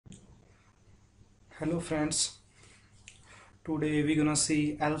Hello friends, today we're gonna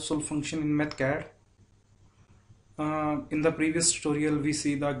see LSOLVE function in MathCAD. In the previous tutorial we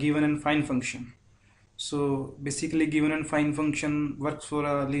see the given and find function. So basically given and find function works for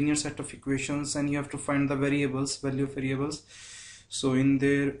a linear set of equations and you have to find the value of variables. So in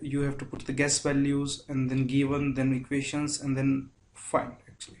there you have to put the guess values and then given, then equations and then find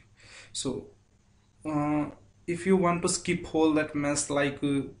actually. So if you want to skip whole that mess like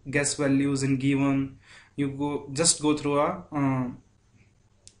guess values and given, you just go through a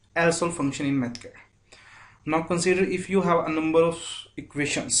LSOLVE function in MathCAD. Now consider if you have a number of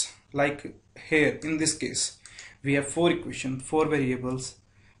equations, like here in this case we have 4 equations, 4 variables.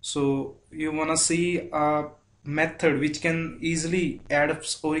 So you wanna see a method which can easily add up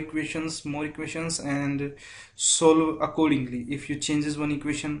more equations and solve accordingly. If you changes one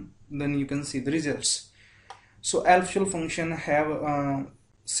equation, then you can see the results. So LSOLVE function have a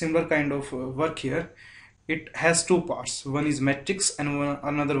similar kind of work here. It has two parts. One is matrix and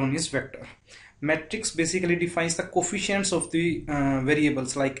another one is vector. Matrix basically defines the coefficients of the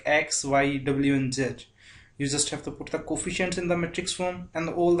variables like x, y, w and z. You just have to put the coefficients in the matrix form and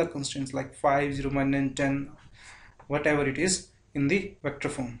all the constants like 5, 0, 9, 10, whatever it is in the vector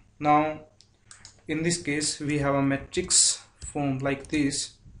form. Now in this case we have a matrix form like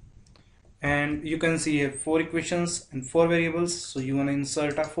this, and you can see here 4 equations and 4 variables. So you want to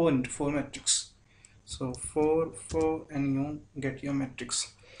insert a 4 into 4 matrix. So 4 and you get your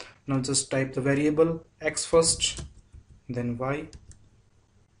matrix. Now just type the variable x first, then y,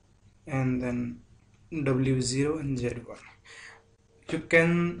 and then w0 and z1. You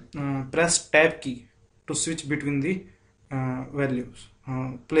can press tab key to switch between the values,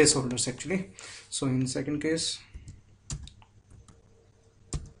 placeholders actually. So in second case,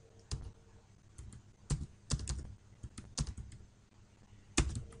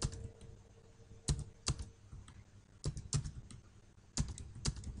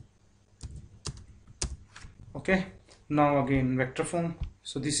 okay, now again vector form.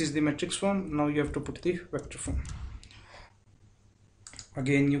 So this is the matrix form. Now you have to put the vector form.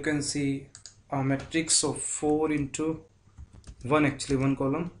 Again you can see a matrix of 4 into 1, actually one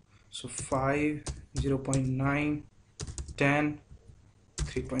column. So 5, 0.9, 10,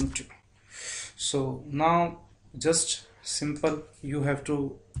 3.2. So now just simple, you have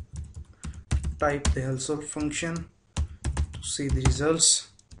to type the LSOLVE function to see the results.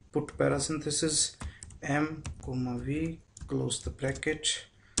 Put paracenthesis m comma v, close the bracket,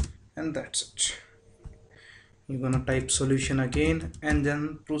 and that's it. You're gonna type solution again and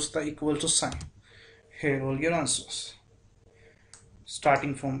then push the equal to sign. Here all your answers,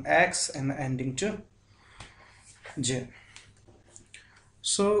 starting from x and ending to j.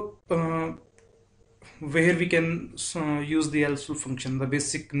 So where we can use the LSOLVE function, the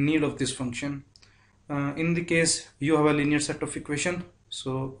basic need of this function. In the case you have a linear set of equation,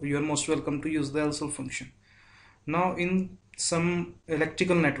 so you are most welcome to use the LSOLVE function. Now in some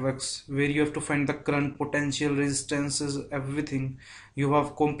electrical networks where you have to find the current, potential, resistances, everything, you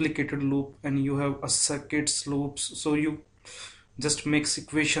have complicated loop and you have a circuits loops. So you just makes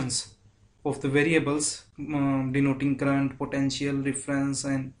equations of the variables denoting current, potential, reference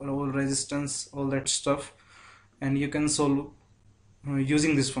and all resistance, all that stuff, and you can solve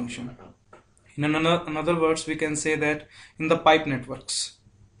using this function. In another words, we can say that in the pipe networks,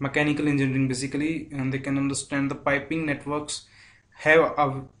 mechanical engineering basically, and they can understand the piping networks have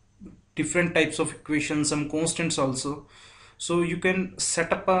a different types of equations, some constants also. So you can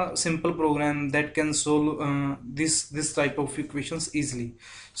set up a simple program that can solve this type of equations easily.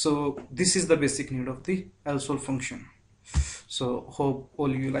 So this is the basic need of the LSOLVE function. So hope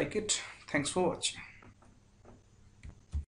all you like it. Thanks for watching.